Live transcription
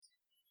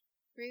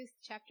Ruth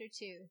chapter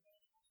 2.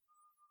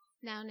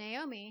 Now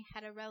Naomi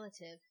had a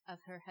relative of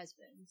her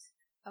husband's,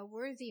 a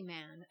worthy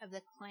man of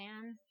the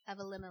clan of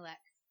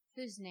Elimelech,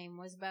 whose name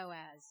was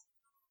Boaz.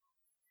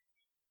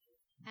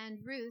 And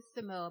Ruth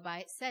the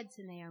Moabite said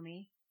to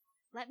Naomi,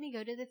 "Let me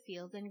go to the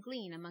field and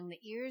glean among the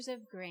ears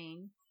of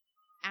grain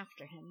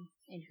after him,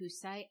 in whose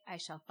sight I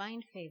shall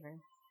find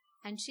favor."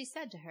 And she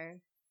said to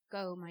her,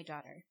 "Go, my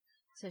daughter."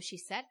 So she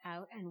set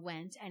out and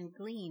went and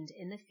gleaned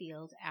in the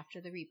field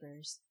after the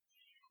reapers.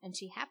 And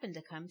she happened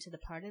to come to the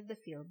part of the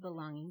field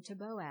belonging to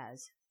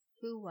Boaz,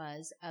 who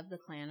was of the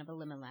clan of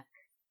Elimelech.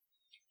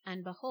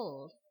 And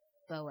behold,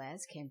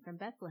 Boaz came from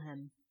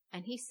Bethlehem,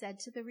 and he said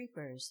to the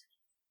reapers,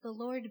 "The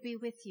Lord be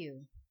with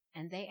you."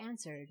 And they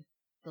answered,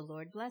 "The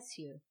Lord bless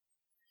you."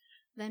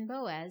 Then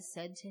Boaz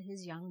said to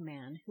his young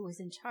man, who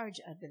was in charge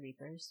of the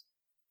reapers,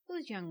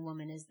 "Whose young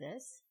woman is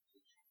this?"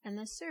 And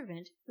the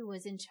servant who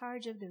was in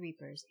charge of the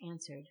reapers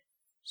answered,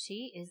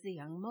 "She is the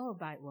young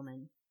Moabite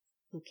woman,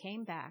 who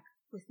came back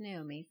with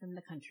Naomi from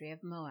the country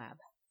of Moab."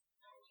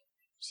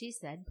 She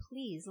said,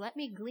 "Please let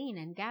me glean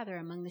and gather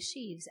among the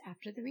sheaves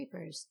after the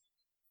reapers."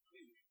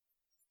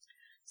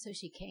 So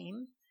she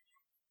came,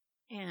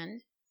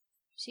 and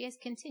she has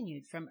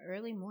continued from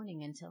early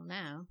morning until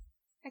now,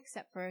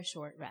 except for a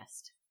short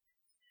rest.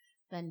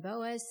 Then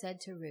Boaz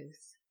said to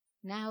Ruth,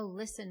 "Now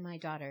listen, my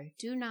daughter,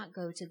 do not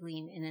go to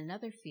glean in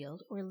another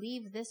field or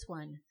leave this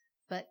one,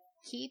 but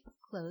keep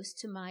close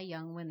to my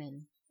young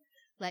women.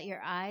 Let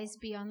your eyes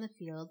be on the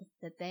field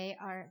that they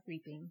are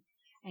reaping,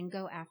 and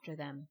go after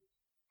them.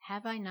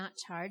 Have I not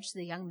charged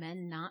the young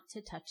men not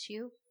to touch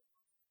you?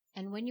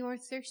 And when you are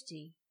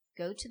thirsty,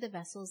 go to the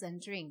vessels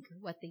and drink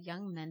what the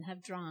young men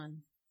have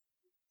drawn."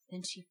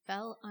 Then she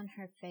fell on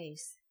her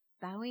face,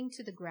 bowing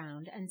to the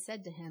ground, and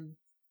said to him,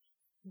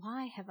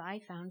 "Why have I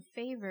found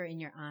favor in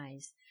your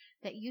eyes,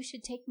 that you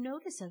should take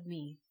notice of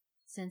me,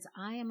 since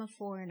I am a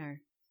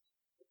foreigner?"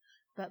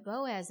 But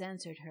Boaz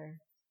answered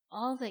her,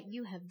 "All that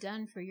you have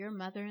done for your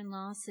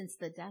mother-in-law since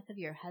the death of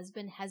your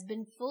husband has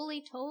been fully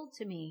told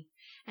to me,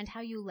 and how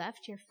you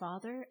left your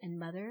father and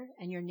mother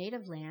and your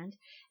native land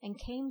and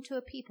came to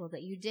a people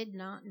that you did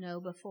not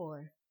know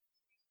before.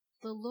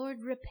 The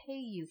Lord repay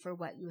you for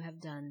what you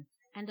have done,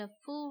 and a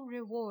full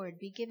reward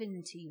be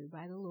given to you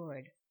by the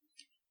Lord,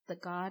 the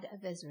God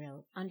of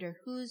Israel,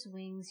 under whose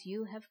wings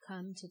you have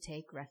come to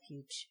take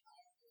refuge."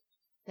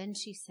 Then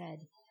she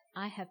said,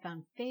 "I have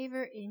found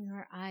favor in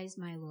your eyes,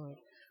 my lord,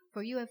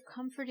 for you have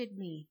comforted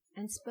me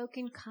and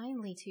spoken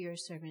kindly to your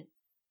servant,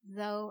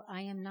 though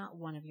I am not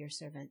one of your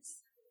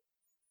servants."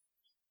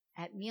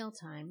 At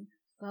mealtime,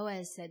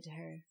 Boaz said to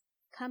her,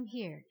 "Come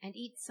here and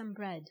eat some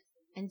bread,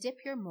 and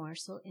dip your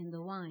morsel in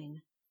the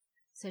wine."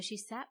 So she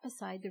sat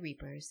beside the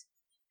reapers,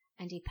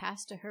 and he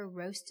passed to her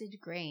roasted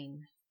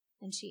grain,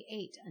 and she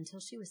ate until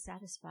she was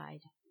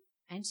satisfied,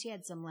 and she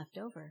had some left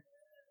over.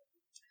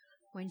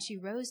 When she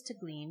rose to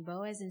glean,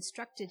 Boaz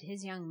instructed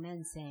his young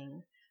men,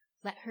 saying,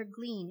 "Let her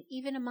glean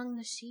even among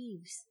the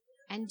sheaves,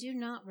 and do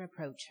not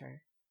reproach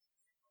her.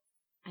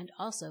 And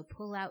also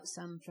pull out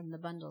some from the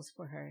bundles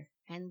for her,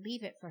 and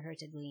leave it for her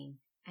to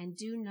glean, and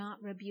do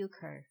not rebuke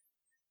her."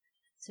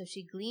 So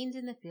she gleaned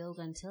in the field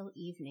until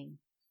evening.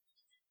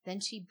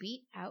 Then she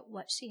beat out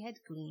what she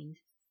had gleaned,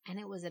 and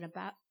it was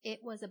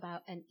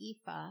about an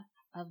ephah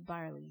of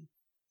barley.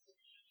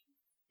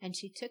 And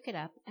she took it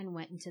up and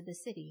went into the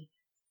city.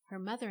 Her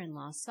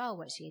mother-in-law saw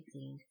what she had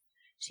gleaned.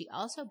 She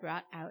also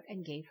brought out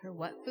and gave her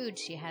what food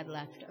she had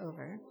left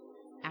over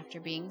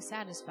after being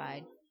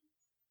satisfied.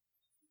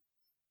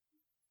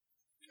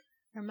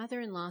 Her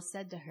mother-in-law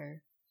said to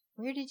her,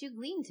 "Where did you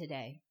glean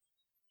today?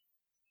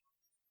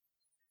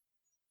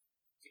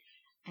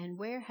 And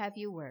where have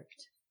you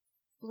worked?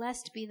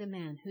 Blessed be the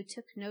man who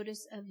took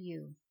notice of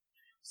you."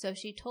 So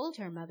she told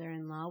her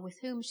mother-in-law with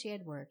whom she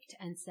had worked,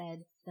 and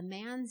said, "The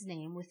man's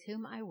name with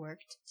whom I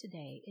worked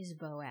today is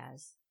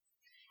Boaz."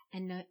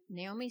 And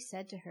Naomi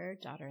said to her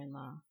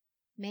daughter-in-law,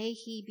 "May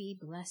he be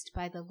blessed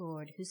by the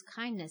Lord, whose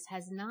kindness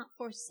has not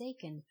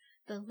forsaken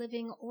the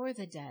living or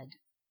the dead."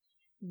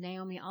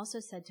 Naomi also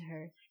said to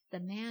her,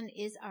 "The man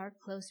is our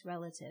close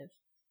relative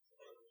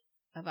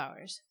of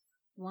ours,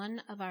 one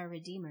of our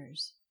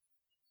redeemers."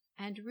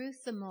 And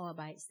Ruth the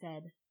Moabite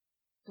said,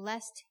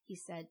 "Blessed," he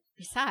said.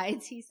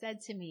 "Besides, he said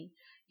to me,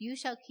 'You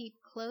shall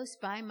keep close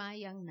by my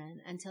young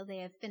men until they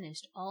have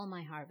finished all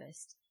my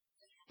harvest.'"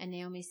 And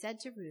Naomi said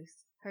to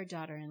Ruth, her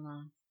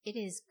daughter-in-law, "It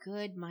is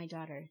good, my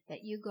daughter,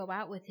 that you go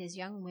out with his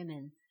young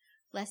women,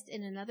 lest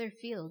in another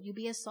field you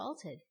be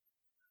assaulted."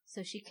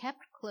 So she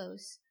kept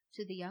close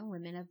to the young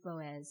women of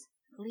Boaz,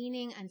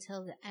 gleaning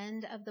until the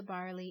end of the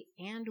barley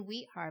and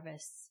wheat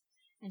harvests,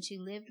 and she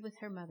lived with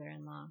her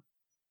mother-in-law.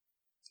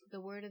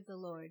 The word of the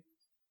Lord.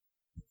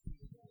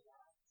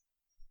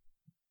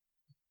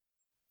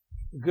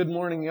 Good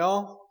morning,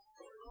 y'all.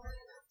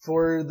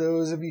 For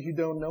those of you who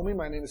don't know me,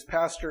 my name is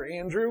Pastor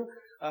Andrew,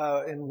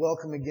 and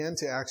welcome again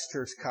to Acts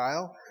Church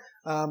Kyle.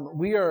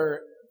 We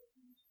are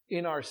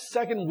in our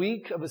second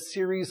week of a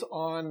series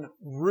on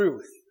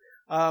Ruth.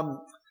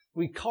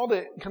 We called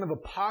it kind of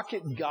a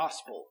pocket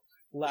gospel,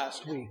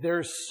 last week.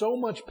 There's so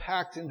much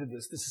packed into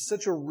this. This is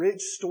such a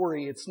rich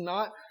story. It's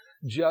not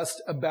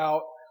just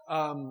about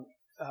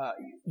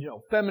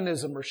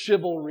feminism or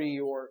chivalry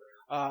or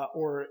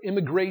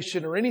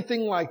immigration or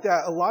anything like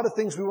that. A lot of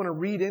things we want to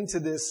read into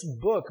this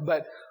book,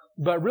 but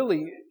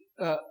really,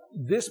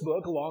 this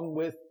book, along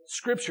with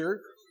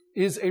Scripture,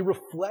 is a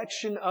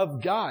reflection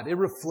of God. It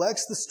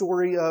reflects the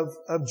story of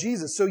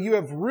Jesus. So you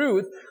have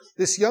Ruth,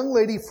 this young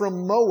lady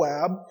from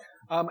Moab,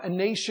 a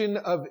nation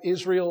of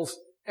Israel's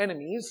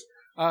enemies,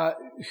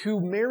 who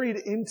married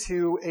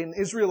into an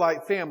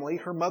Israelite family.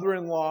 Her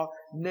mother-in-law,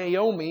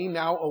 Naomi,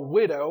 now a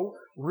widow,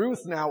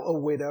 Ruth, now a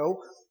widow,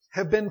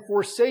 have been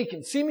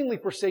forsaken, seemingly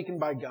forsaken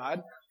by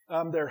God.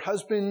 Their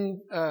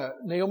husband,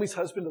 Naomi's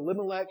husband,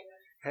 Elimelech,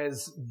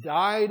 has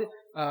died.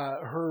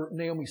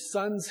 Naomi's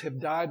sons have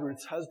died,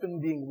 Ruth's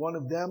husband being one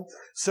of them.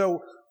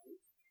 So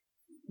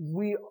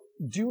we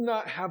do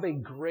not have a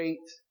great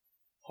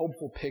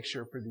hopeful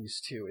picture for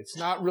these two. It's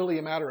not really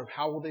a matter of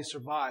how will they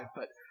survive,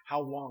 but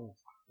how long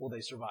will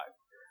they survive.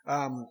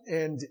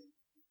 And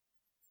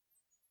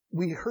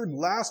we heard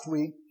last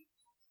week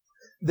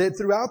that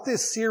throughout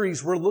this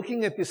series, we're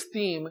looking at this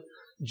theme.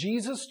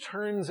 Jesus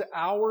turns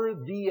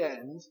the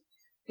end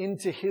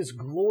into his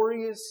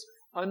glorious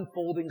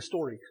unfolding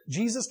story.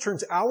 Jesus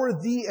turns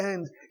the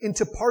end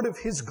into part of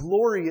his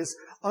glorious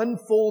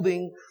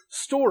unfolding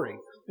story.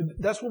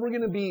 That's what we're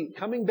going to be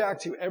coming back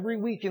to every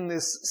week in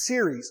this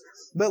series.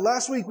 But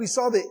last week we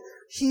saw that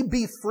he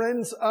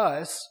befriends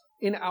us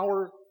in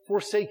our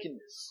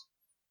forsakenness.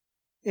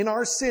 In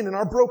our sin, in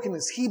our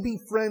brokenness, he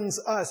befriends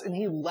us and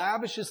he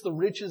lavishes the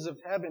riches of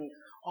heaven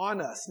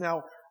on us.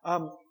 Now,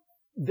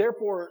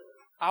 therefore,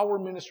 our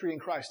ministry in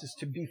Christ is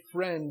to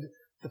befriend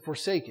the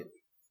forsaken,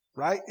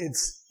 right?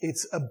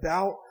 It's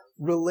about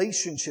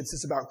relationships.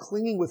 It's about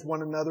clinging with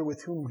one another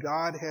with whom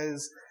God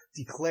has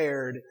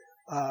declared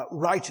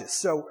righteous.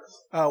 So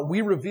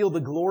we reveal the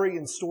glory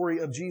and story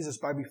of Jesus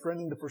by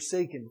befriending the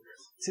forsaken.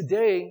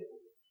 Today,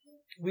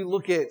 we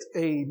look at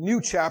a new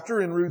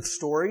chapter in Ruth's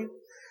story,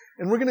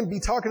 and we're going to be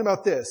talking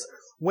about this.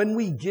 When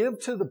we give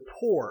to the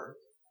poor,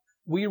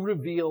 we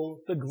reveal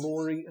the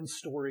glory and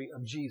story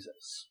of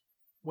Jesus.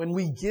 When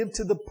we give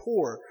to the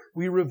poor,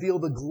 we reveal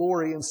the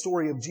glory and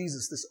story of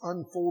Jesus, this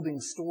unfolding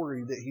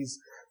story that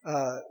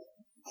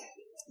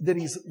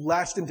he's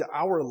lashed into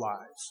our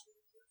lives.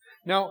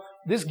 Now,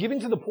 this giving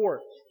to the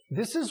poor,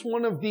 this is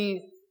one of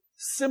the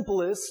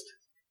simplest,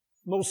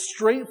 most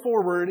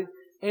straightforward,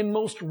 and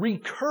most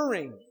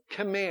recurring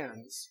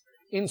commands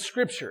in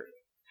Scripture.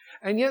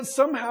 And yet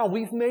somehow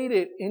we've made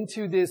it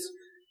into this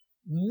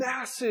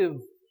massive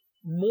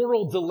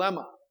moral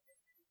dilemma.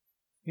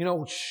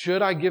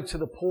 Should I give to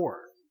the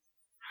poor?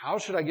 How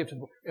should I give to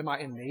the poor? Am I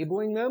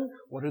enabling them?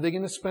 What are they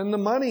going to spend the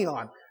money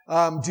on?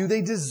 Do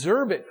they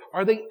deserve it?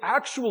 Are they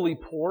actually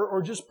poor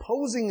or just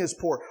posing as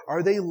poor?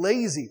 Are they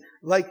lazy?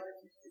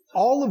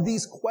 All of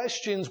these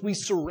questions, we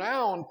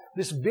surround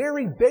this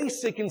very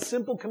basic and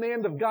simple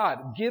command of God,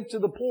 give to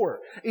the poor.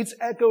 It's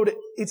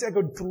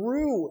echoed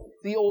through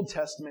the Old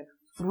Testament,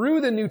 through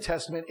the New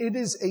Testament. It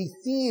is a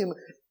theme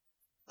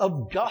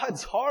of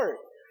God's heart.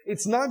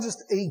 It's not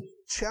just a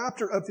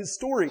chapter of his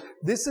story.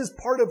 This is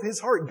part of his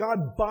heart.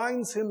 God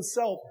binds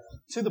himself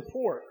to the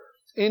poor.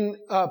 In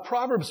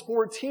Proverbs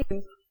 14,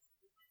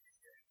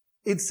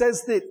 it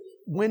says that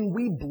when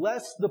we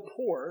bless the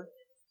poor,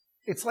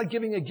 it's like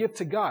giving a gift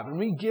to God. When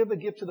we give a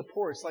gift to the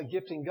poor, it's like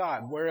gifting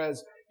God.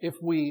 Whereas if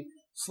we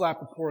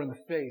slap the poor in the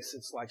face,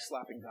 it's like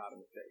slapping God in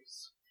the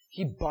face.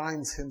 He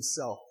binds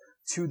himself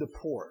to the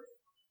poor.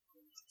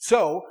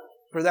 So,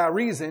 for that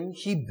reason,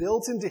 he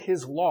built into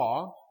his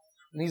law,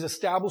 and he's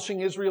establishing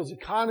Israel's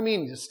economy,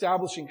 and he's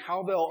establishing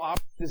how they'll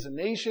operate as a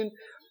nation.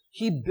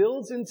 He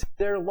builds into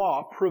their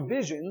law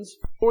provisions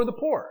for the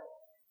poor.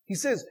 He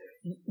says,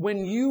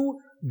 when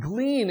you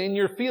glean in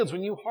your fields,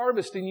 when you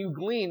harvest and you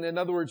glean, in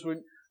other words,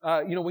 when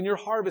you're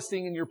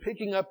harvesting and you're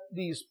picking up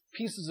these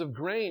pieces of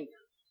grain,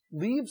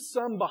 leave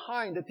some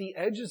behind at the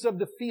edges of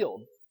the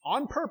field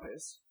on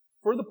purpose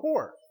for the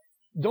poor.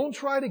 Don't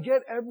try to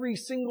get every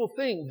single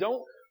thing.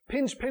 Don't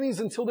pinch pennies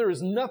until there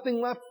is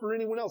nothing left for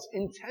anyone else.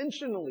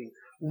 Intentionally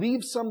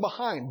leave some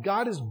behind.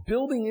 God is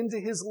building into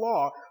his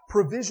law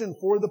provision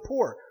for the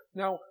poor.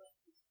 Now,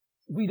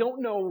 we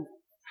don't know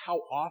how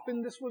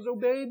often this was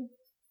obeyed,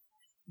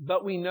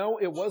 but we know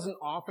it wasn't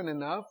often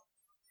enough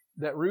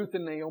that Ruth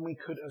and Naomi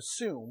could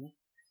assume,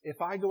 if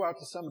I go out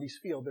to somebody's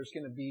field, there's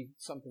going to be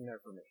something there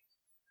for me.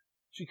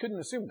 She couldn't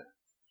assume that.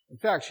 In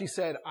fact, she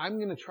said, I'm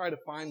going to try to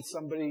find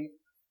somebody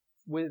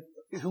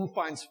who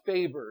finds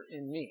favor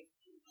in me.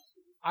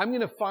 I'm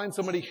going to find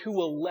somebody who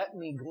will let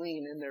me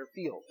glean in their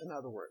field, in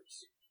other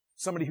words.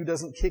 Somebody who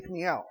doesn't kick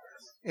me out.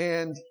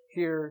 And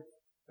here,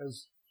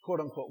 as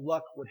quote-unquote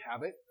luck would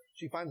have it,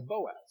 she finds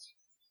Boaz.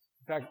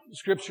 In fact,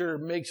 Scripture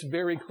makes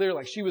very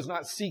clear, she was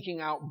not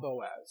seeking out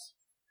Boaz.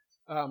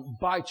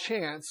 By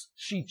chance,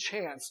 she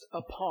chanced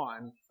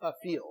upon a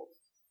field,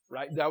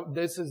 right?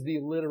 This is the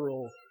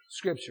literal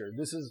Scripture.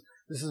 This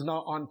is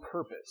not on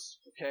purpose.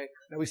 Okay?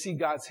 Now we see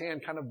God's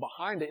hand kind of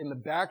behind it in the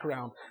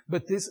background,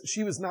 but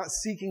she was not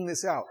seeking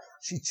this out.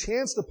 She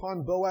chanced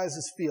upon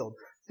Boaz's field,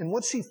 and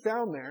what she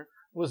found there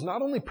was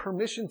not only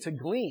permission to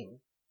glean,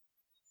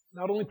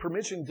 not only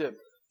permission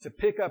to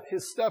pick up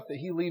his stuff that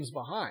he leaves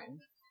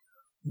behind,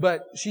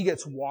 but she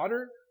gets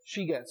water,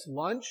 she gets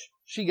lunch,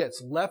 she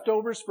gets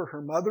leftovers for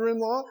her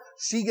mother-in-law,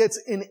 she gets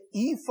an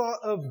ephah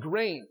of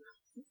grain.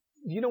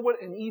 You know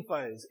what an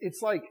ephah is?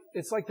 It's like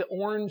the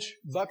orange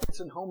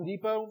buckets in Home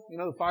Depot,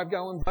 the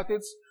 5-gallon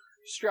buckets.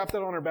 She strapped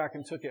that on her back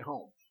and took it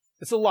home.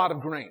 It's a lot of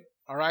grain,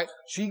 all right?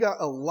 She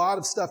got a lot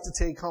of stuff to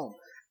take home.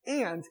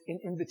 And an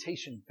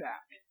invitation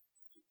back.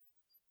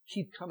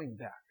 Keep coming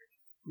back.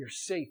 You're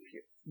safe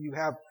here. You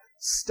have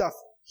stuff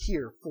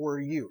here for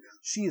you.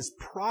 She is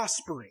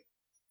prospering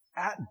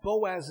at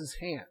Boaz's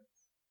hand.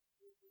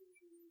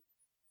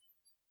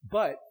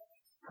 But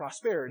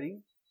prosperity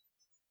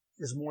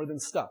is more than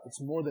stuff. It's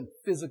more than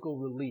physical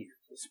relief,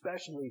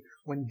 especially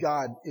where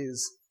God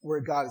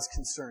is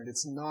concerned.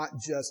 It's not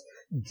just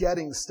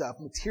getting stuff,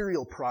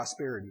 material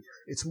prosperity.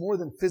 It's more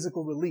than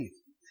physical relief.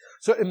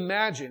 So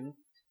imagine,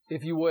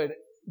 if you would,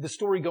 the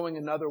story going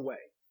another way.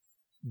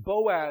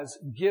 Boaz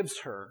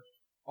gives her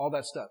all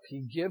that stuff.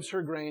 He gives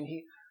her grain.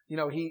 He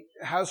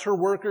has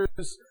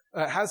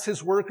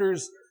his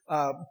workers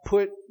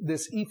put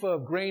this ephah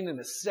of grain in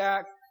a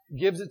sack,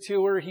 gives it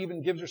to her. He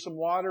even gives her some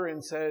water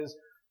and says,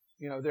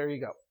 there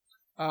you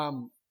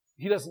go.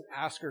 He doesn't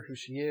ask her who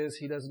she is.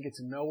 He doesn't get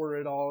to know her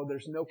at all.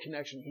 There's no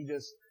connection.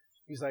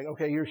 He's like,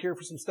 okay, you're here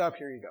for some stuff.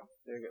 Here you go.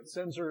 There you go.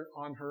 Sends her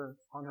on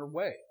her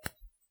way.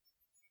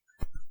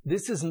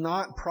 This is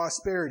not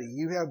prosperity.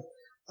 You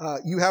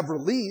have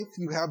relief.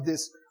 You have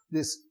this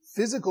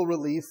physical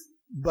relief,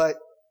 but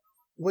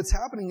what's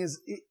happening is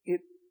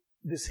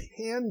this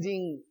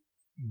handing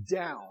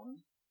down,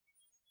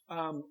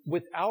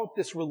 without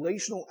this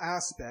relational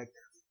aspect,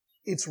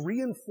 it's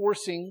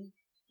reinforcing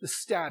the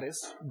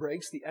status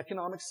breaks, the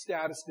economic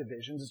status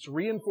divisions. It's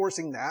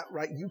reinforcing that,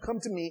 right? You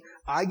come to me,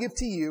 I give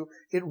to you.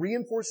 It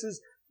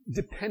reinforces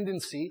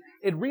dependency.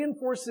 It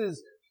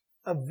reinforces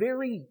a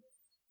very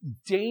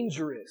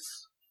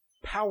dangerous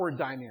power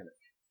dynamic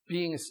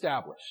being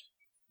established.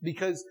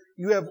 Because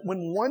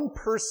when one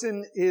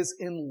person is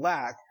in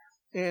lack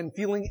and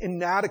feeling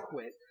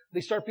inadequate, they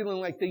start feeling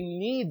like they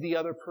need the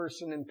other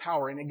person in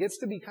power, and it gets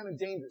to be kind of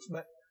dangerous.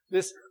 But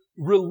this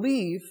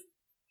relief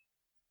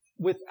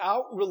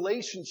without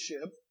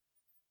relationship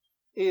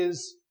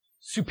is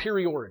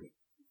superiority,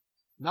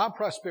 not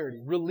prosperity.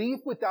 Relief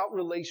without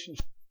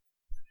relationship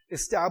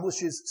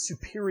establishes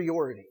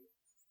superiority,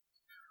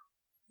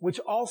 which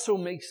also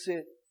makes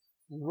it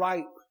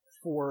ripe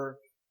for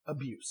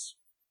abuse.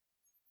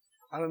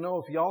 I don't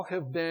know if y'all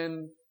have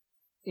been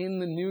in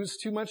the news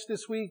too much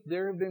this week.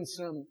 There have been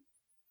some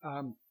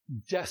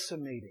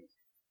decimating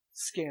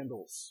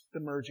scandals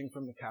emerging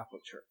from the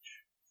Catholic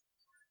Church.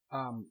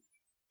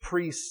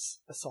 Priests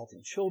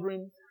assaulting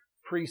children,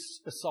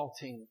 priests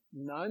assaulting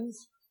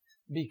nuns,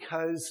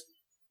 because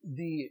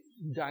the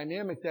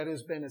dynamic that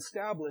has been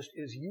established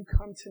is you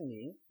come to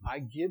me, I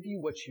give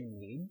you what you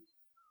need,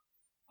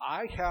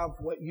 I have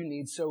what you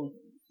need, so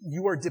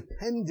you are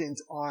dependent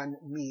on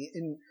me,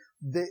 and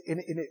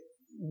it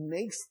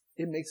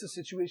makes a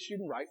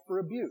situation ripe for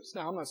abuse.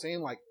 Now, I'm not saying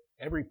like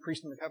every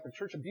priest in the Catholic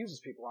Church abuses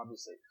people,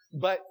 obviously,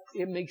 but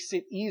it makes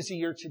it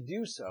easier to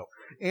do so.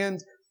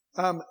 And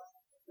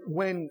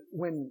when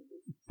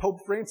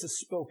Pope Francis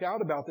spoke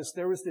out about this,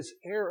 there was this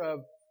air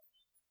of,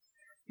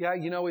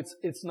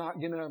 it's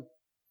not gonna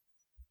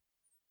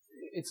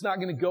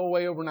go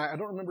away overnight. I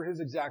don't remember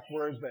his exact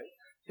words, but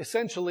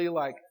essentially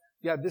like,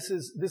 this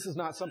is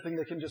not something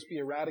that can just be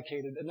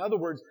eradicated. In other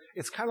words,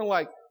 it's kind of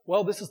like,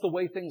 well, this is the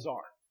way things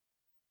are.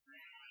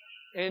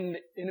 And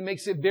it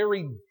makes it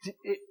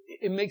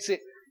it makes it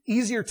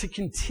easier to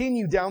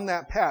continue down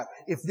that path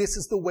if this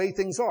is the way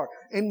things are.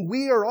 And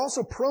we are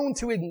also prone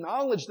to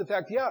acknowledge the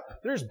fact,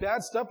 there's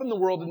bad stuff in the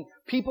world and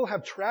people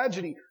have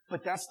tragedy,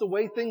 but that's the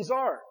way things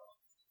are.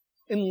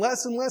 And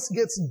less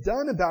gets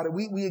done about it.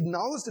 We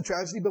acknowledge the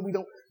tragedy, but we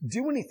don't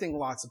do anything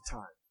lots of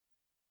time.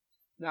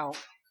 Now,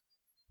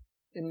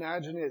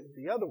 imagine it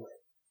the other way,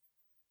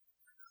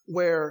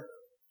 where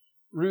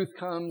Ruth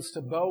comes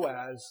to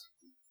Boaz.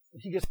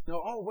 He gets to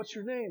know, what's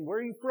your name? Where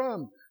are you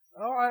from?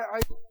 Oh,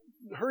 I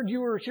heard you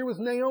were here with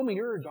Naomi.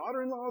 You're her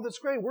daughter-in-law. Oh, that's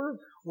great.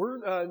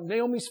 We're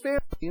Naomi's family.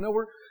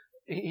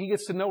 He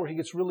gets to know her. He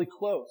gets really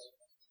close.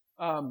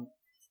 All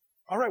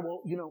right.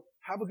 Well,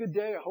 have a good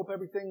day. I hope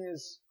everything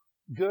is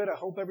good. I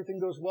hope everything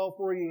goes well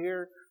for you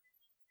here.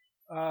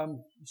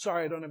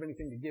 Sorry, I don't have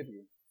anything to give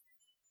you.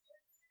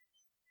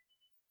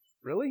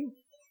 Really?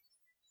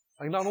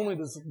 Like, not only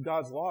does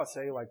God's law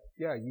say,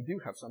 you do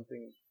have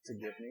something to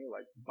give me,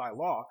 by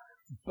law,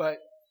 but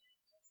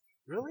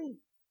really?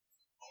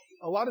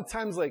 A lot of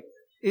times,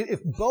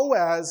 if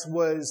Boaz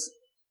was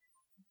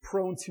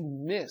prone to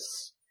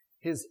miss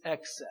his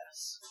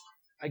excess,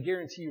 I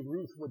guarantee you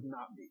Ruth would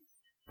not be.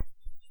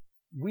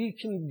 We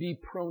can be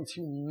prone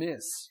to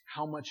miss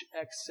how much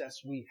excess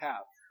we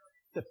have.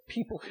 the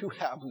people who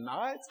have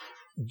not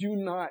do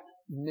not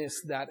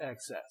miss that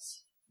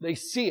excess. They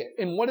see it.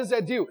 And what does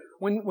that do?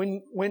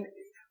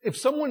 If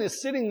someone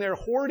is sitting there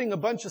hoarding a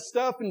bunch of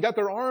stuff and got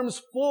their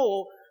arms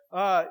full,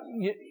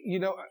 and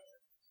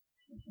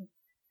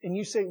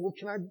you say, well,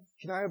 can I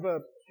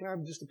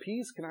have just a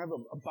piece? Can I have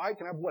a bite?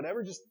 Can I have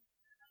whatever? Just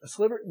a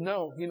sliver?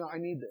 No, I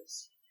need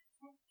this.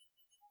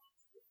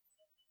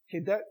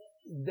 Okay,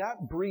 that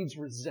breeds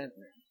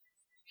resentment.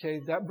 Okay,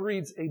 that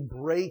breeds a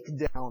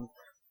breakdown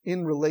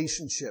in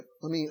relationship.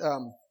 Let me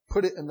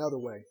put it another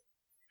way.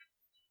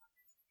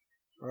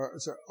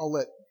 Sorry, I'll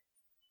let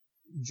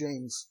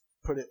James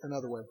put it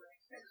another way.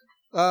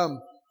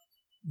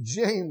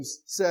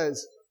 James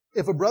says,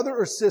 if a brother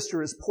or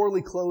sister is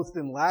poorly clothed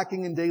and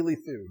lacking in daily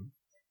food,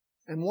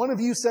 and one of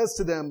you says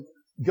to them,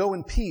 go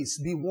in peace,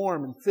 be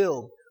warm and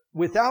filled,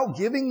 without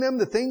giving them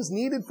the things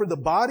needed for the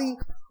body,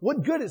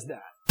 what good is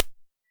that?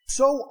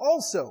 So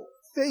also,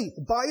 faith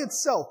by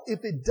itself,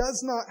 if it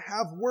does not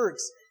have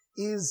works,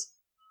 is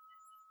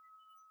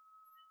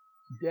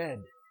dead.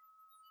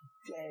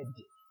 Dead.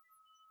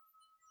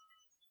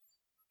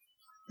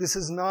 This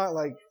is not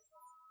like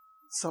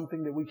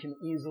something that we can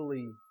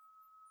easily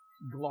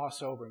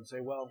gloss over and say,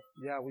 well,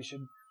 yeah, we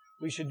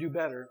should do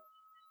better.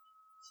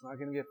 It's not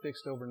going to get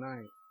fixed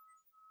overnight.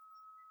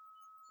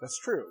 That's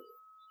true.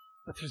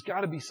 But there's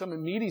got to be some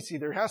immediacy.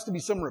 There has to be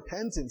some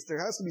repentance.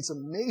 There has to be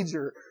some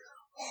major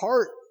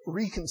heart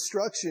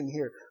reconstruction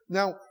here.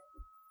 Now,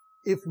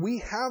 if we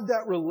have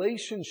that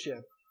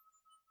relationship,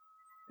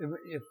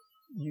 if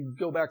you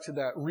go back to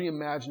that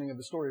reimagining of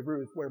the story of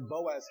Ruth, where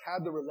Boaz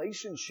had the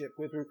relationship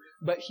with her,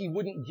 but he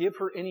wouldn't give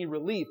her any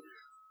relief,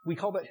 we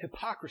call that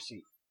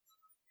hypocrisy.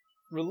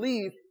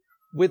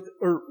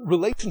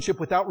 Relationship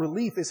without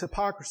relief is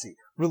hypocrisy.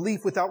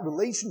 Relief without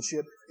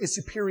relationship is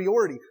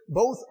superiority.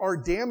 Both are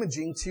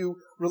damaging to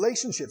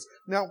relationships.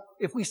 Now,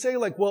 if we say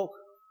like, well,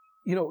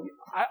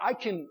 I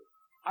can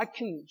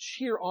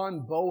cheer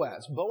on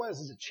Boaz. Boaz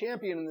is a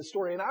champion in this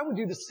story, and I would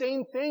do the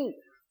same thing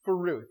for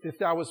Ruth if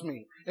that was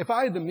me. If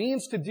I had the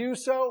means to do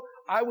so,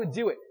 I would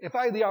do it. If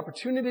I had the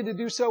opportunity to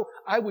do so,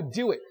 I would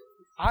do it.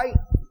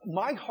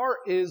 My heart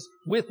is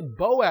with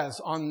Boaz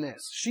on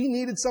this. She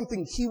needed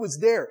something. He was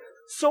there.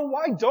 So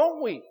why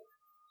don't we?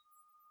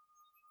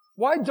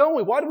 Why don't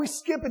we? Why do we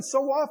skip it so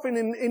often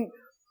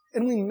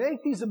and we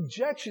make these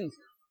objections?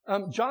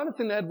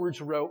 Jonathan Edwards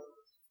wrote,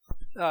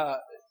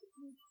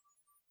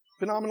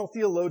 phenomenal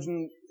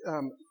theologian,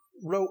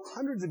 wrote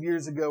hundreds of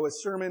years ago a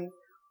sermon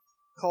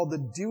called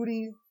The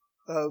Duty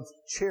of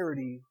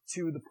Charity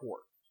to the Poor.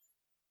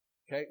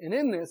 Okay, and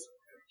in this,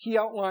 he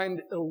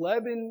outlined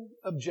 11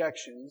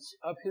 objections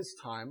of his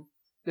time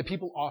that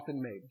people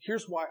often made.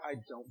 Here's why I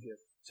don't give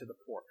to the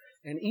poor.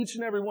 And each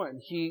and every one,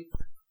 he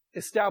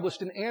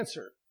established an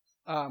answer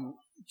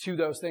to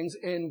those things.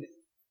 And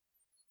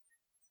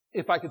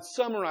if I could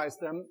summarize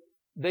them,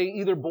 they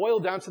either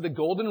boil down to the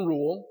golden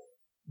rule,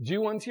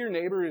 do unto your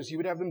neighbor as you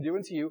would have them do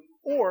unto you,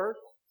 or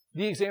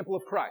the example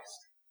of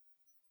Christ.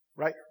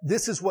 Right?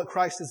 This is what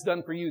Christ has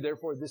done for you,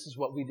 therefore this is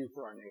what we do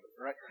for our neighbor.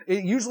 Right?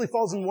 It usually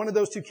falls in one of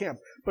those two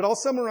camps. But I'll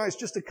summarize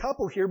just a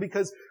couple here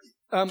because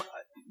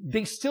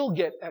they still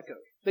get echoed.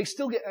 They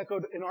still get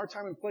echoed in our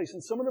time and place.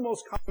 And some of the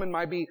most common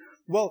might be,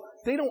 well,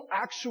 they don't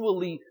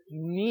actually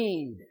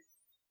need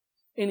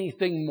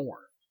anything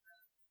more.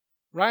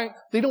 Right?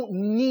 They don't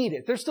need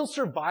it. They're still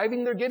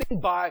surviving. They're getting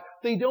by.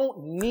 They don't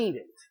need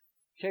it.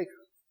 Okay?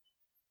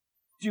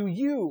 Do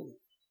you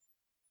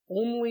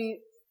only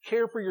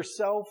care for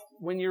yourself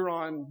when you're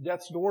on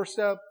death's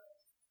doorstep?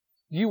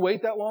 Do you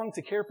wait that long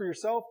to care for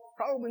yourself?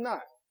 Probably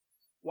not.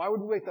 Why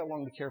would we wait that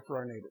long to care for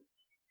our neighbor?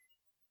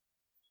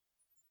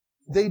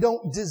 They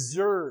don't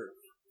deserve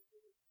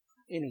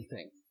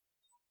anything.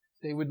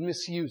 They would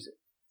misuse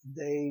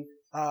it.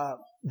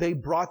 They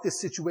brought this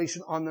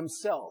situation on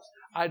themselves.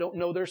 I don't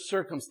know their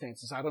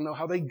circumstances. I don't know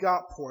how they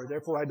got poor.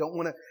 Therefore, I don't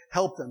want to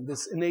help them.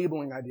 This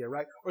enabling idea,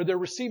 right? Or they're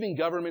receiving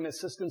government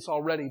assistance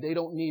already. They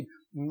don't need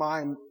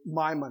my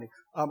money.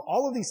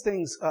 All of these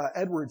things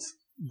Edwards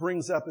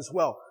brings up as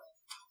well.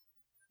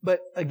 But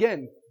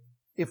again,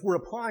 if we're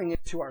applying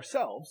it to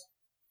ourselves,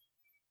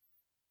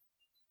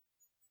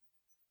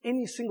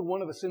 any single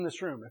one of us in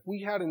this room, if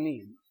we had a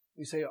need,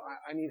 we say,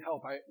 I need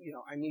help. I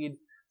need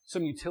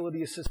some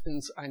utility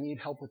assistance. I need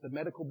help with the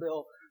medical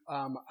bill.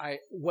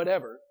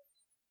 Whatever.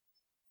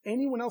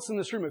 Anyone else in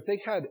this room, if they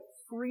had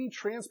free,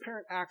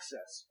 transparent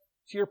access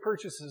to your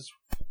purchases,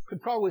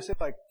 could probably say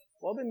like,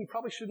 well, then you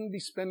probably shouldn't be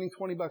spending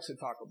 $20 at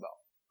Taco Bell,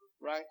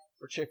 right?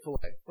 Or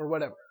Chick-fil-A, or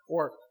whatever.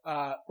 Or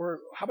how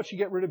about you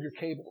get rid of your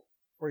cable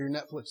or your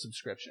Netflix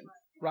subscription,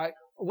 right?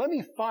 Let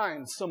me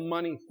find some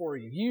money for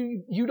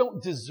you. You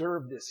don't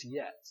deserve this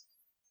yet.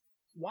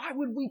 Why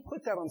would we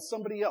put that on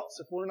somebody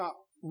else if we're not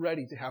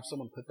ready to have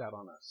someone put that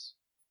on us?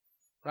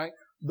 Right?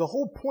 The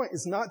whole point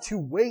is not to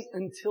wait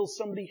until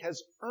somebody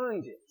has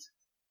earned it.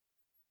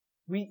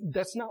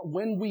 That's not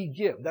when we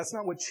give. That's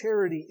not what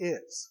charity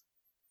is.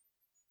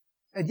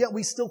 And yet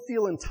we still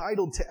feel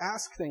entitled to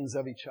ask things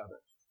of each other.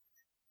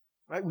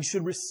 Right? We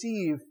should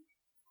receive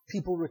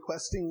people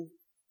requesting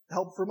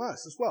help from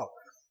us as well.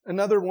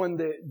 Another one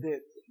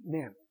that,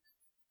 man,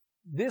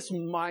 this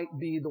might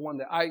be the one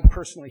that I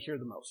personally hear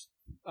the most.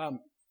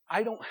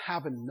 I don't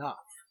have enough.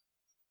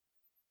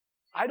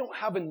 I don't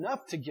have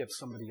enough to give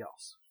somebody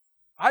else.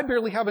 I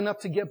barely have enough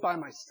to get by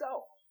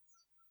myself.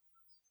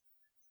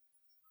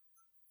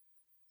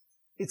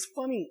 It's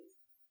funny.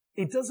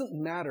 It doesn't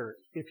matter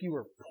if you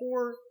are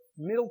poor,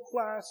 middle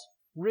class,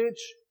 rich.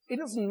 It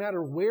doesn't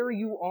matter where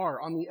you are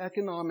in the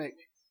economic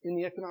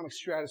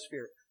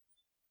stratosphere.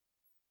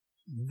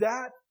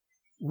 That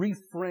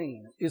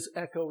refrain is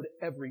echoed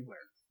everywhere.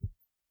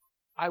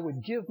 I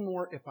would give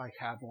more if I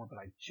had more, but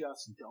I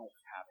just don't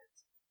have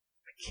it.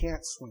 I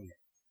can't swing it.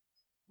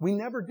 We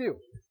never do.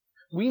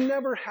 We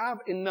never have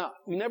enough.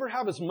 We never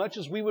have as much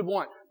as we would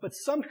want, but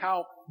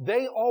somehow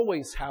they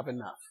always have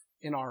enough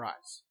in our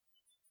eyes.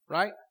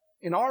 Right?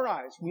 In our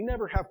eyes, we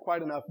never have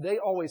quite enough. They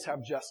always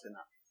have just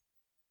enough.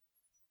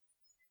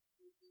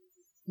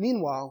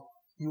 Meanwhile,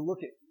 you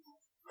look at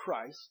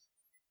Christ,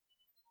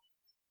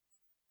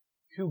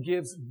 who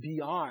gives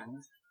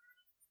beyond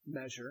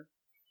measure,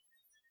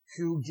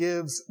 who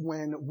gives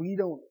when we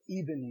don't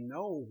even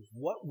know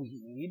what we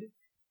need,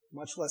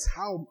 much less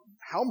how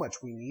much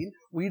we need.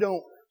 We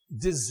don't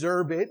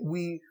deserve it.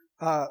 We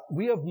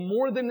have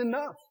more than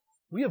enough.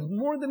 We have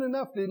more than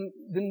enough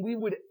than we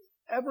would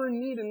ever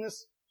need in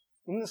this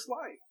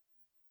life.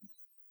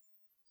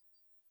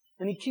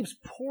 And he keeps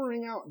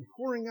pouring out and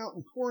pouring out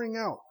and pouring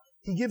out.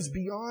 He gives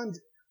beyond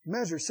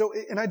measure. So,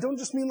 and I don't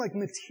just mean like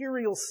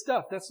material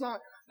stuff. That's not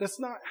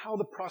how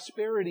the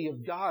prosperity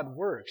of God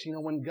works.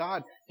 When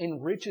God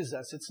enriches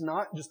us, it's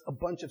not just a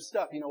bunch of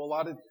stuff. A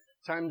lot of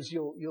times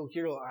you'll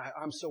hear,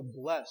 I'm so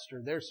blessed,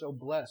 or they're so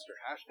blessed, or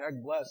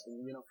hashtag blessed,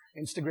 and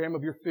Instagram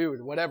of your food,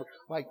 or whatever.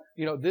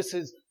 This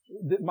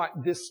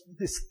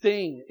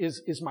thing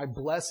is my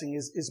blessing,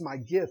 is my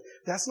gift.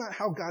 That's not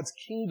how God's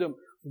kingdom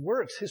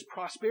works. His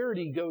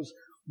prosperity goes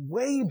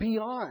way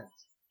beyond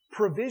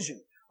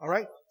provision. All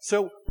right?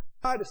 So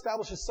God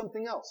establishes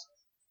something else.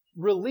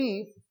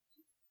 Relief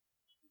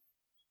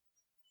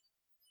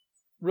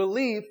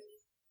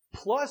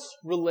plus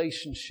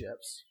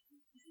relationships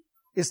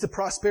is the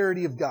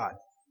prosperity of God.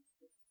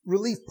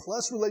 Relief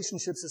plus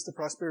relationships is the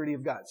prosperity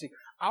of God. See,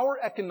 our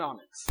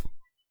economics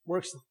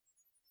works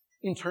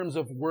in terms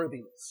of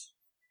worthiness.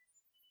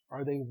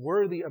 Are they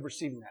worthy of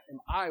receiving that? Am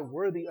I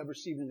worthy of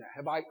receiving that?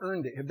 Have I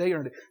earned it? Have they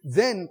earned it?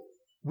 Then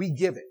we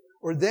give it.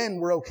 Or then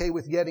we're okay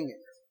with getting it.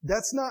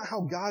 That's not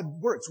how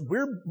God works.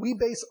 We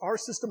base our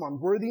system on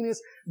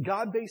worthiness.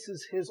 God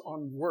bases his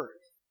on worth.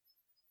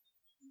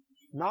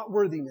 Not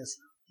worthiness,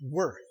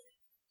 worth.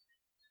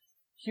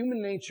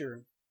 Human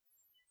nature,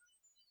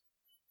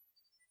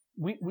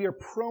 we are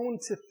prone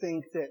to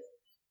think that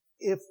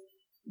if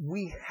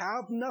we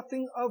have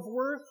nothing of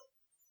worth,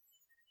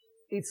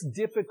 it's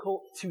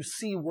difficult to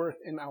see worth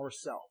in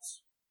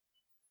ourselves.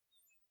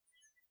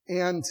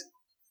 And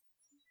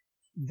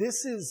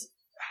this is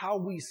how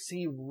we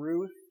see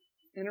Ruth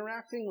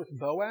interacting with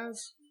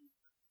Boaz.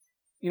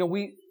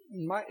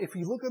 If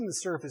you look on the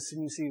surface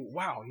and you see,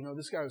 wow,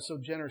 this guy was so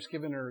generous,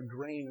 giving her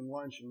grain and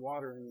lunch and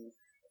water and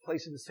a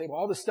place at his table,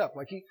 all this stuff.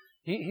 Like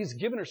he's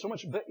given her so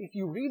much. But if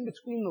you read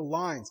between the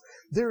lines,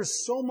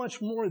 there's so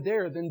much more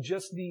there than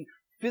just the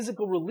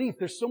physical relief.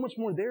 There's so much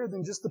more there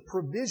than just the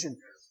provision.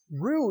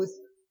 Ruth,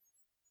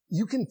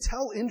 you can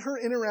tell in her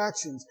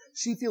interactions,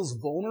 she feels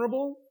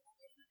vulnerable.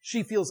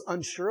 She feels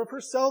unsure of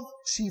herself.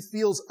 She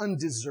feels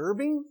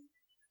undeserving.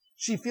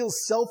 She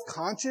feels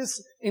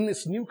self-conscious in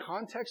this new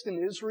context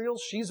in Israel.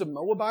 She's a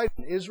Moabite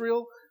in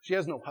Israel. She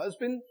has no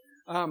husband.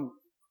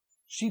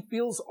 She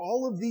feels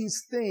all of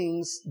these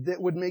things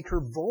that would make her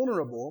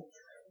vulnerable.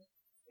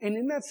 And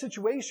in that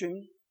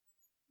situation,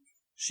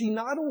 she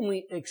not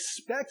only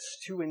expects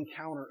to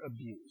encounter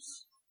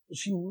abuse, but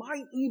she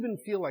might even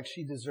feel like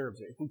she deserves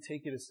it if we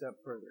take it a step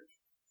further.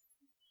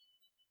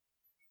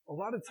 A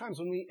lot of times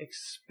when we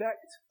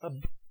expect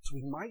abuse,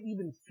 we might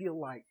even feel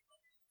like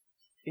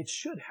it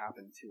should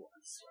happen to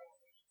us.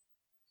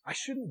 I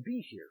shouldn't be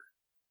here.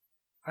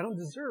 I don't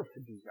deserve to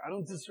be here. I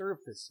don't deserve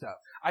this stuff.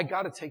 I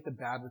got to take the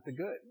bad with the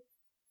good.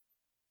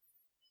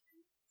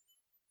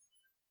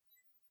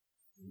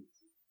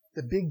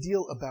 The big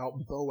deal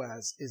about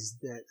Boaz is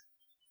that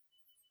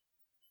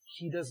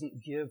he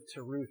doesn't give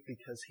to Ruth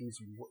because she's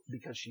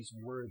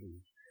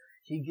worthy.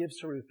 He gives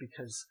to Ruth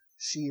because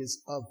she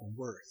is of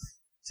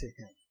worth to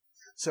him.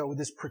 So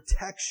this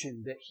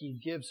protection that he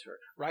gives her,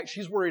 right?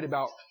 She's worried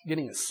about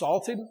getting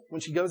assaulted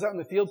when she goes out in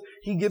the fields.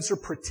 He gives her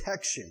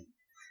protection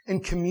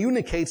and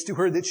communicates to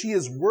her that she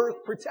is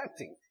worth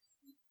protecting.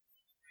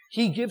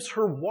 He gives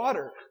her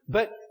water.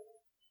 But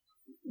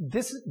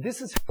this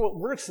is how it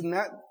works in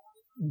that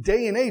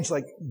day and age,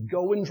 like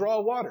go and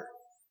draw water.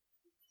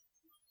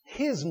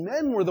 His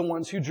men were the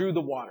ones who drew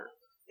the water.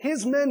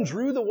 His men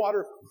drew the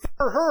water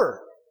for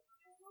her.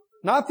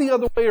 Not the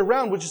other way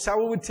around, which is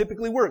how it would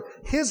typically work.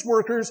 His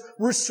workers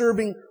were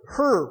serving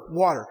her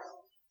water.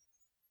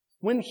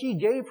 When he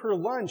gave her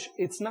lunch,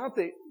 it's not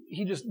that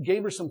he just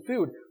gave her some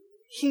food.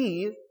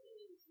 He,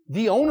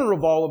 the owner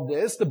of all of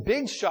this, the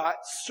big shot,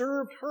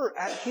 served her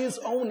at his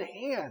own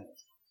hand.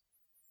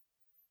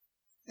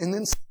 and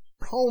then send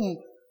her home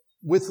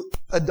with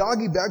a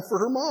doggy bag for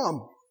her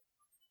mom.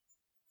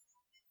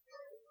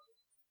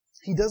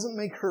 He doesn't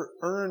make her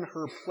earn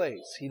her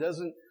place. He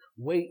doesn't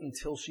wait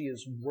until she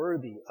is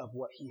worthy of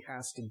what he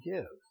has to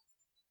give.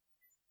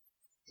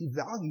 He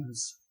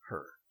values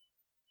her.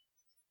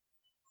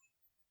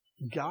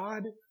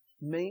 God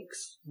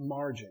makes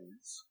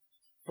margins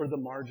for the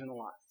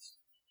marginalized.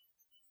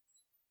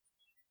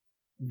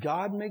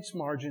 God makes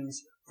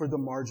margins for the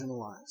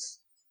marginalized.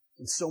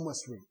 And so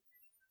must we.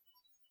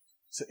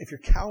 So if your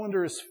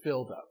calendar is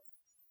filled up,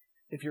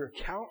 if your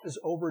account is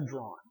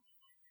overdrawn,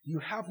 you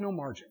have no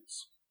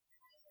margins.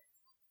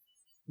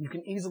 You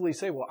can easily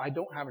say, well, I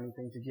don't have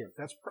anything to give.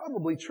 That's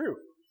probably true.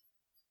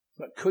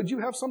 But could you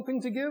have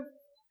something to give?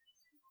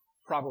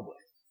 Probably.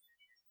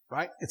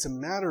 Right? It's a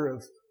matter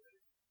of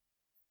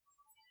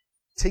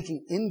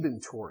taking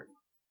inventory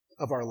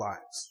of our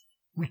lives.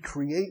 We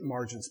create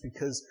margins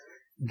because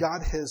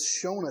God has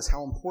shown us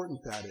how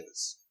important that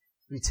is.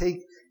 We take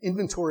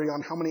inventory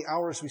on how many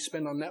hours we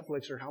spend on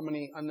Netflix or how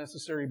many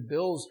unnecessary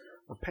bills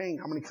we're paying,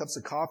 how many cups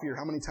of coffee or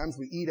how many times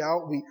we eat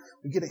out. We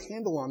get a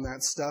handle on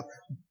that stuff.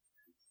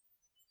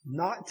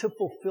 Not to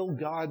fulfill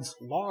God's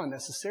law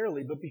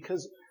necessarily, but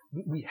because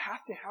we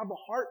have to have a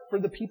heart for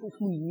the people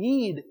who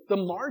need the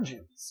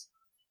margins.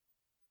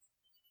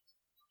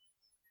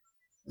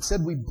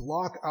 Instead, we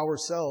block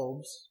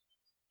ourselves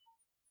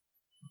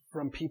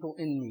from people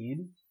in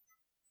need,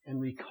 and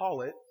we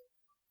call it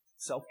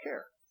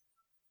self-care.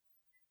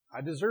 I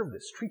deserve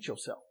this. Treat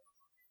yourself,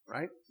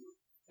 right?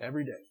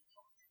 Every day.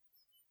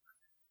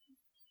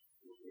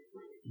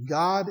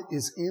 God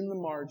is in the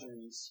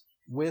margins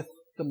with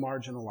the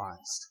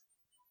marginalized.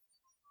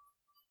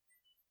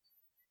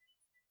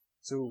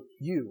 So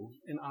you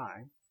and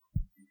I,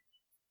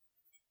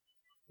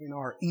 in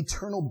our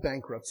eternal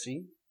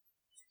bankruptcy,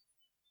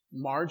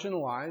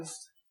 marginalized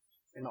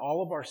in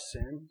all of our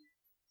sin,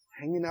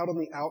 hanging out on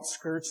the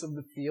outskirts of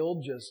the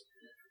field, just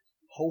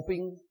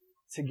hoping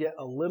to get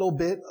a little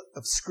bit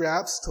of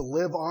scraps to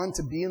live on,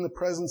 to be in the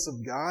presence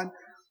of God,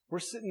 we're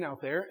sitting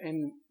out there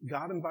and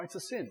God invites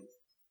us in.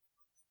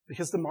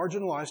 Because the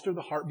marginalized are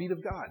the heartbeat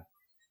of God.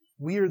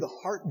 We are the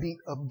heartbeat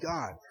of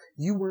God.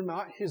 You were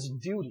not His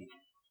duty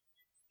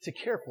to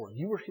care for.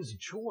 You were His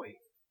joy.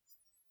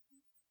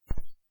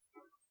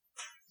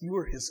 You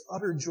were His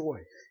utter joy.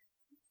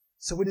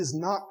 So it is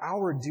not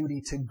our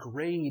duty to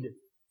grade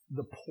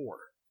the poor,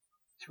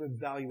 to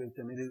evaluate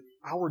them. It is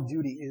our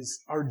duty,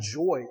 our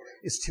joy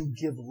is to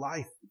give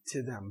life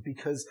to them,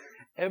 because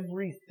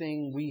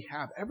everything we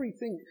have,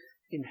 everything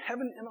in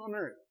heaven and on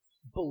earth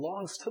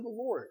belongs to the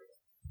Lord.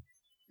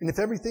 And if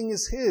everything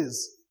is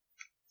His,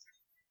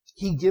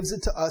 He gives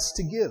it to us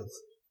to give.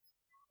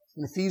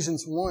 In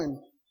Ephesians 1,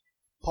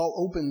 Paul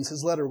opens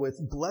his letter with,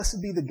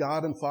 "Blessed be the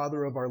God and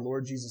Father of our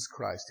Lord Jesus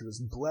Christ, who has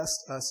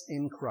blessed us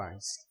in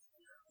Christ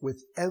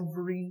with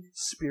every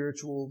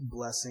spiritual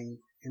blessing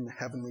in the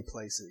heavenly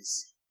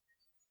places."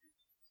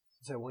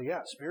 You say, well,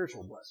 yeah,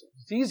 spiritual blessings.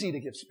 It's easy to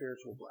give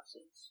spiritual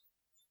blessings,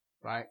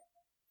 right?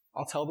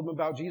 I'll tell them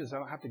about Jesus. I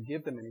don't have to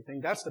give them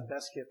anything. That's the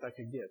best gift I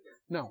could give.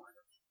 No.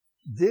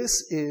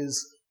 This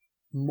is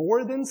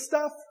more than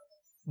stuff,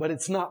 but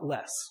it's not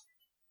less.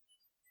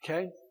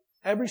 Okay?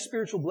 Every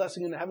spiritual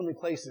blessing in the heavenly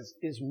places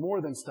is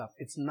more than stuff.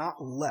 It's not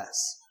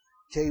less.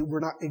 Okay? We're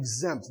not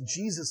exempt.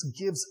 Jesus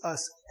gives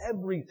us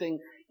everything,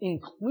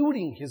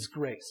 including His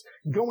grace,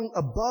 going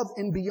above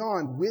and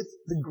beyond with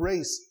the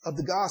grace of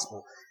the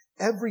gospel.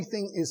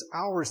 Everything is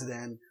ours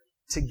then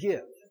to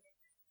give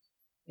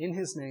in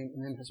His name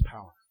and in His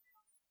power.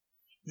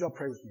 Would y'all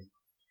pray with me?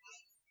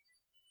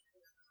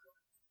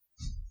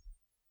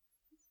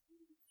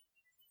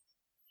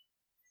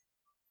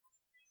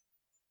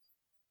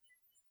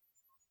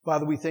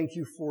 Father, we thank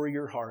You for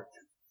Your heart,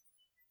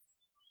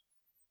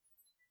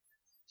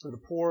 for the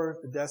poor,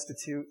 the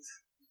destitute,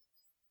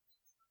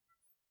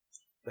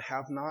 the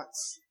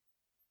have-nots.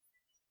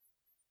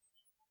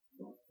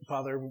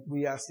 Father,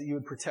 we ask that You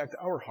would protect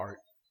our heart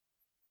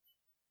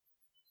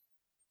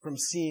from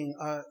seeing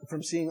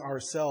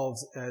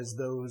ourselves as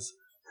those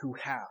who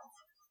have,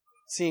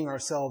 seeing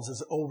ourselves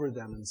as over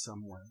them in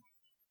some way.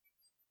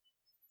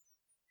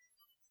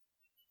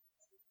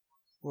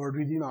 Lord,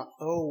 we do not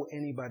owe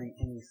anybody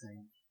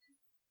anything,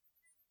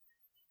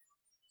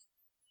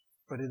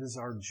 but it is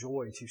our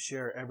joy to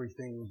share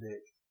everything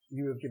that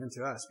You have given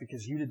to us,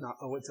 because You did not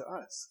owe it to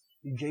us.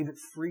 You gave it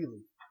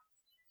freely.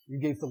 You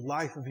gave the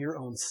life of Your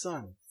own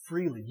Son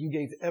freely. You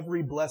gave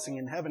every blessing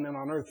in heaven and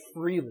on earth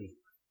freely.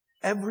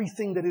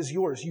 Everything that is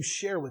Yours, You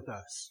share with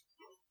us.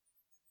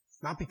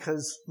 Not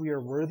because we are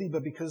worthy,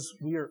 but because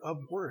we are of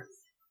worth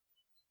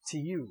to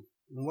You.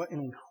 And what an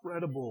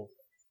incredible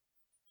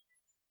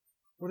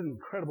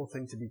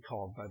thing to be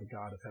called by the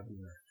God of heaven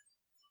and earth.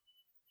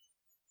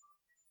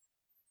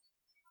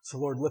 So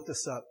Lord, lift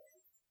us up.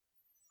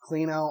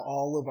 Clean out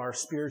all of our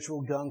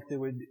spiritual gunk that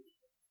would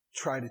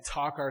try to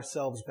talk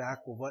ourselves back.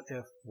 Well, what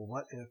if? Well,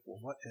 what if? Well,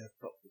 what if?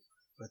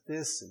 But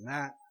this and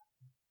that.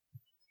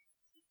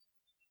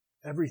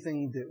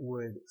 everything that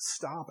would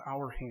stop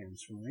our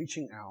hands from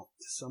reaching out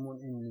to someone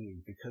in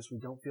need because we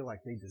don't feel like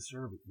they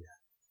deserve it yet.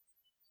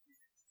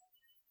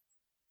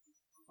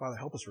 Father,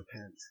 help us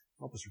repent.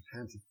 Help us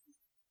repent of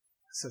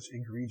such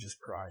egregious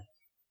pride.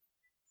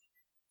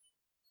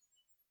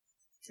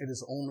 It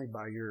is only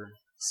by your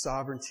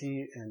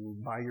sovereignty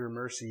and by your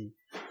mercy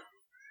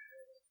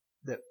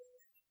that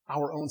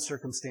our own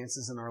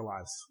circumstances in our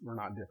lives were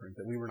not different,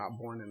 that we were not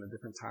born in a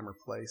different time or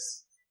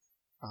place.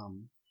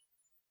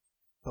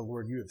 But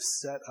Lord, you have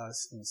set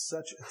us in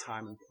such a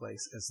time and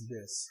place as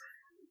this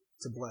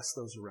to bless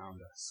those around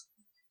us.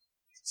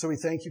 So we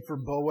thank you for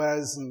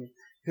Boaz and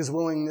his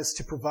willingness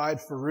to provide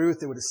for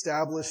Ruth. It would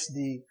establish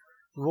the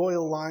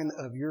royal line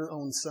of your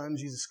own Son,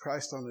 Jesus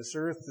Christ, on this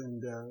earth.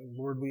 And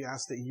Lord, we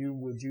ask that you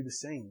would do the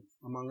same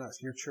among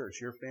us, your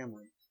church, your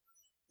family,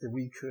 that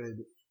we could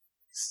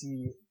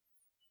see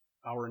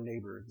our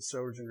neighbor, the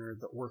sojourner,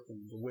 the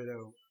orphan, the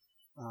widow,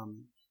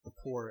 the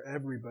poor,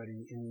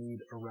 everybody in need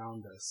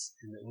around us,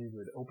 and that we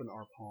would open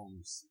our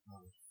palms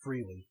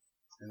freely,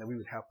 and that we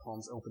would have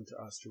palms open to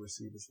us to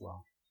receive as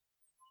well.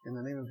 In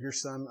the name of your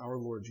Son, our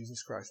Lord,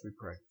 Jesus Christ, we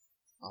pray.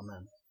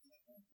 Amen.